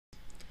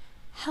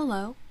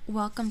Hello,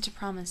 welcome to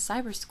Promise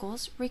Cyber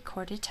School's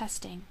recorded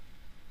testing.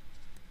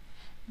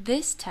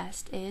 This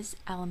test is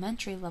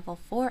Elementary Level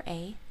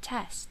 4A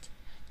test.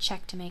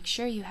 Check to make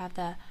sure you have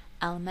the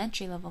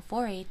Elementary Level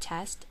 4A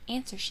test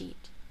answer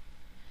sheet.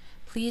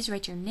 Please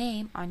write your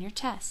name on your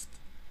test.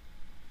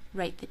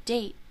 Write the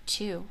date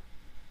too.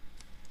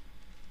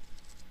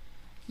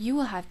 You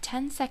will have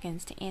 10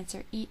 seconds to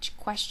answer each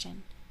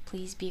question.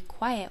 Please be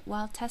quiet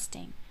while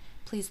testing.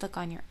 Please look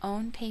on your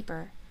own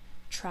paper.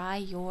 Try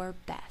your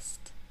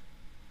best.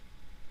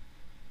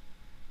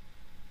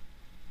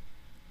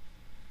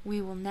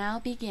 We will now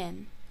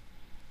begin.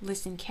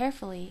 Listen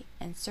carefully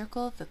and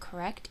circle the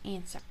correct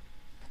answer.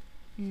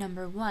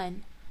 Number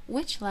 1.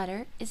 Which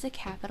letter is a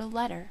capital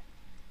letter?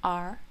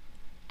 R,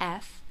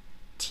 F,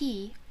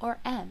 T, or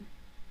M?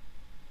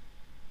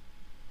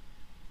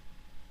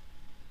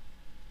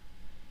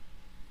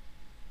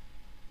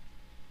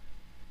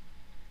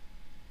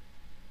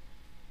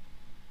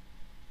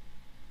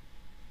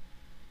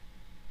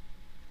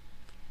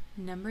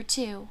 Number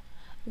 2.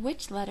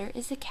 Which letter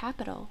is a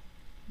capital?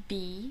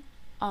 B,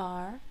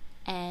 R,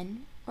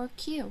 N, or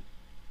Q?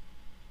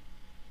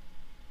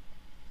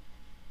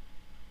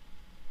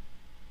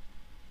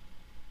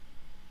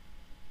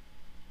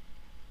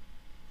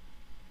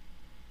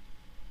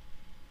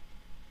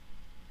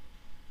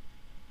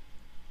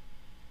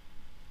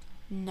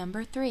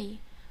 Number 3.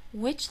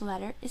 Which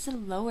letter is a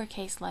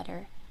lowercase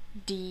letter?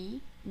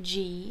 D,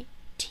 G,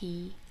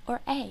 T,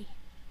 or A?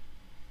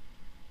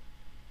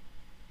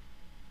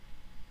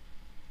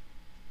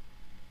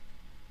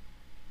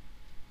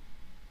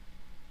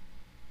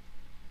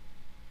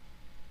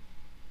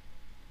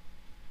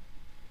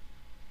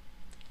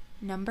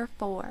 Number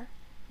 4.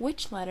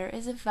 Which letter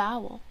is a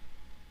vowel?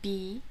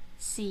 B,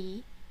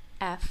 C,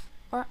 F,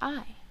 or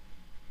I?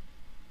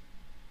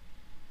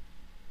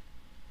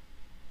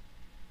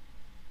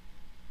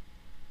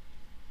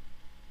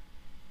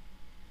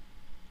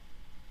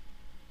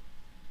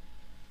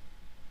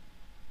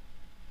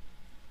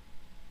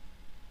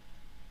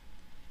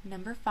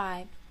 Number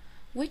 5.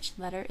 Which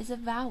letter is a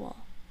vowel?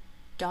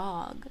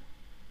 Dog,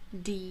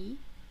 D,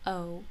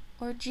 O,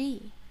 or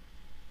G?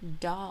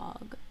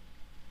 Dog.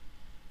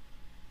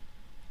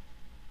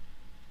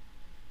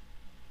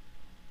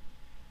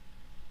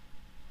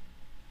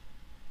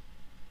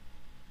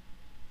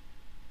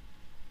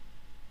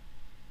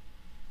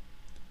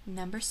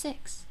 Number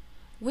 6.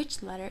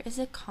 Which letter is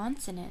a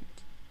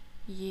consonant?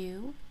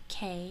 U,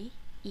 K,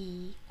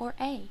 E, or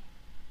A?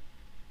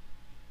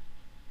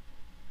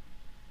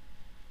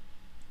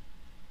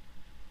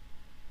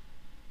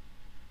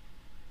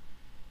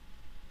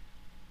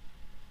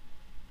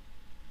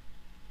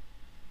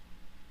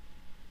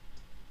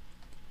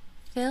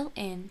 Fill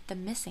in the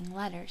missing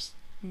letters.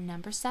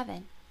 Number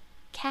 7.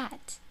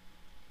 Cat.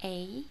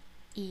 A,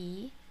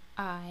 E,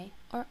 I,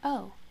 or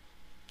O?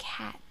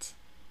 Cat.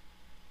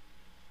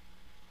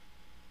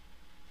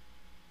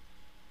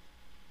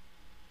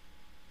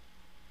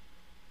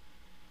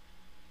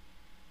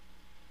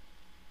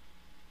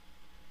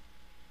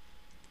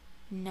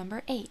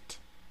 Number 8.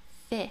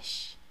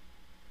 Fish.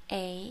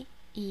 A,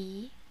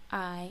 E,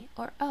 I,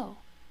 or O?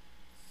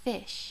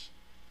 Fish.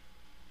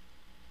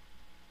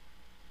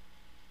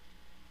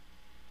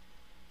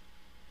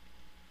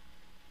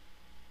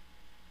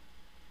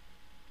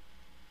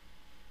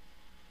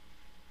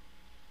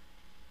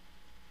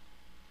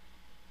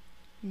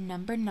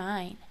 Number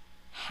 9.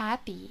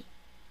 Happy.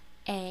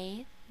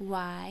 A,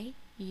 Y,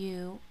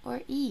 U,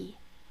 or E?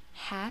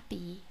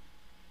 Happy.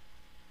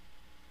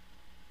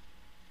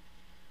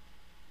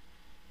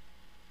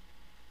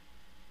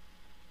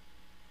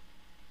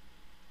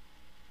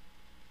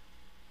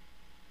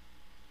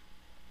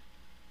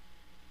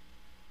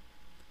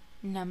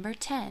 Number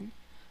 10.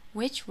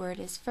 Which word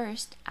is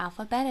first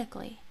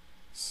alphabetically?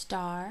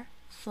 Star,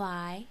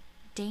 fly,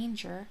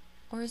 danger,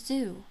 or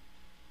zoo?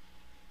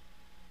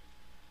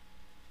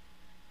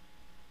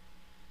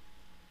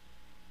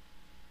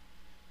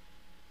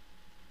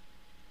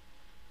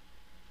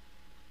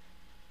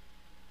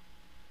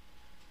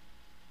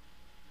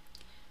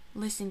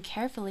 Listen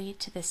carefully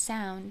to the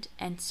sound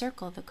and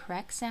circle the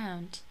correct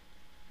sound.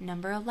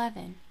 Number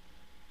 11.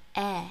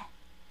 Eh.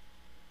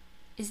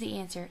 Is the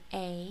answer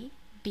A,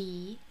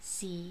 B,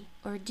 C,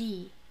 or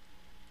D?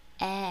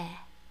 Eh.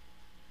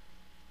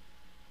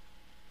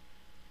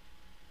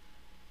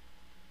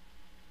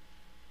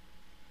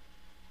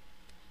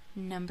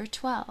 Number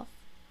 12.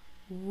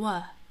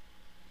 W.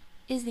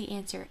 Is the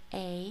answer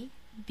A,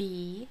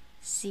 B,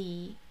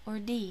 C, or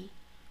D?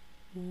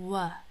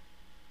 W.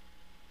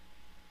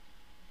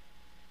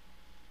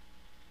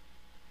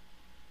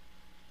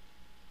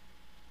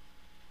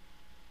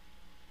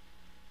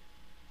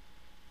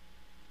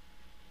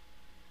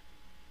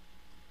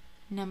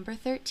 Number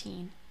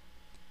 13.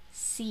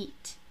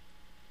 Seat.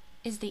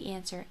 Is the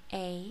answer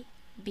A,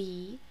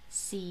 B,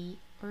 C,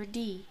 or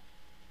D?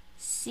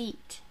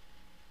 Seat.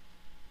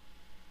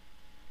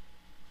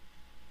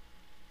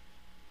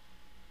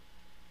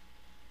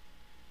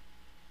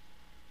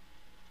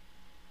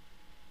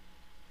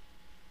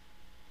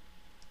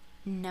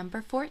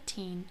 Number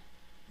 14.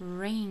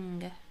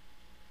 ring.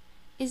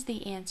 Is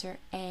the answer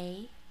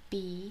A,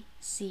 B,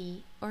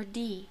 C, or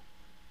D?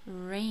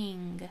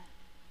 Ring.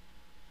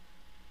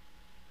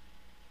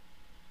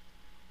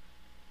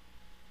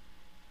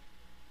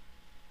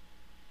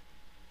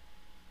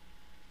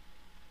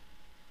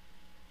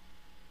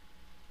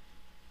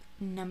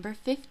 Number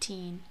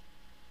 15,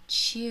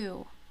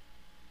 chew.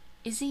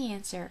 Is the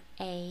answer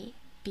A,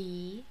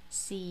 B,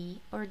 C,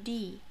 or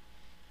D?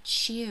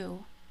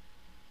 Chew.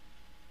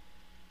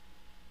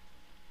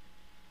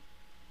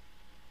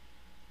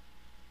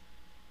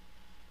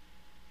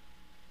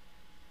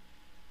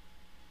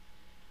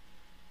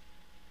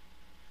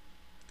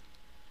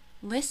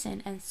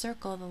 Listen and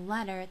circle the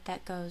letter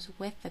that goes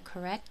with the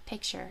correct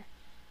picture.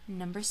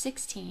 Number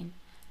 16,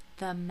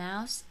 the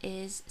mouse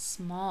is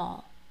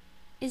small.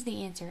 Is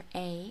the answer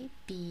A,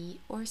 B,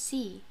 or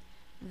C?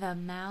 The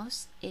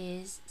mouse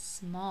is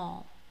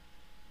small.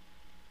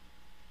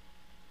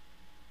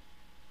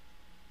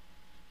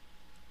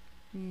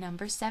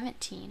 Number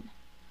 17,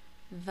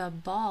 the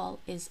ball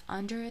is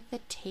under the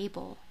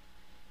table.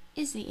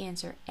 Is the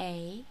answer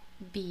A,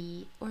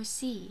 B, or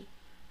C?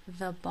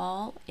 The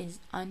ball is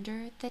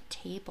under the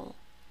table.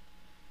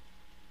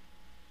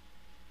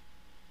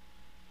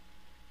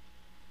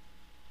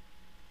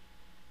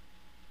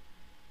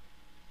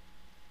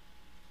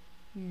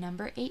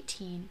 Number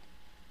 18,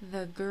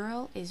 the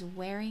girl is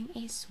wearing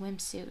a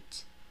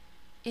swimsuit.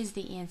 Is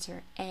the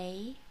answer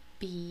A,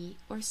 B,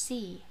 or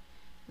C?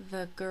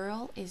 The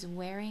girl is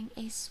wearing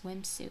a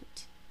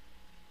swimsuit.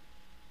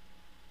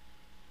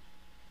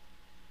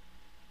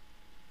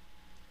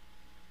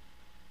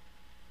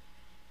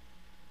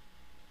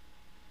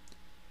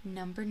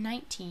 Number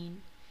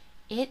 19,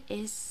 it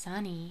is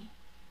sunny.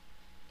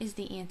 Is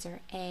the answer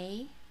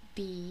A,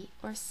 B,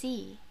 or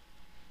C?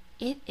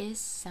 It is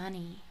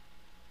sunny.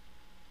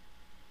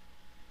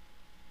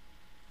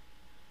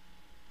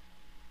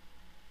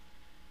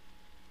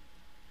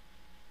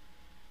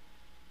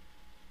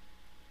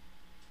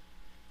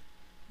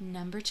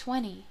 Number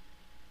 20,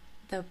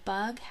 the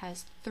bug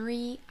has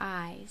 3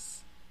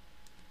 eyes.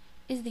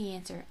 Is the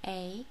answer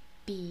A,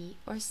 B,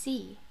 or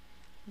C?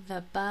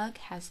 The bug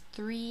has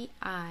 3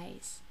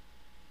 eyes.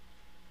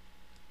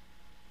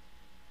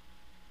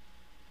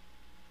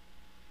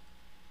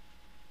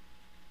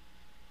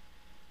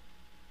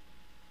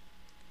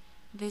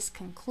 This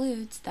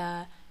concludes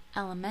the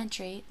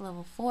Elementary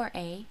Level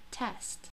 4A test.